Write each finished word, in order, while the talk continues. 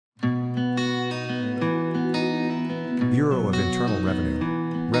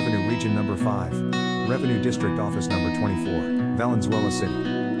number 5. Revenue District Office number 24, Valenzuela City.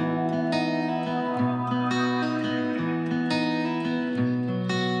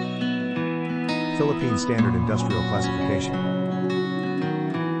 Philippine Standard Industrial Classification.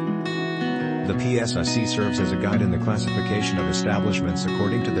 The PSIC serves as a guide in the classification of establishments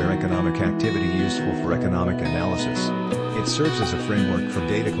according to their economic activity useful for economic analysis. It serves as a framework for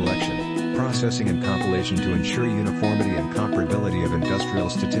data collection, processing and compilation to ensure uniformity and comparability of industrial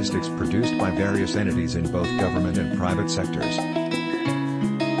statistics produced by various entities in both government and private sectors.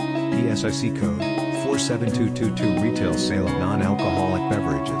 PSIC Code 47222 Retail Sale of Non-Alcoholic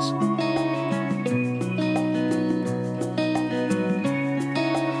Beverages.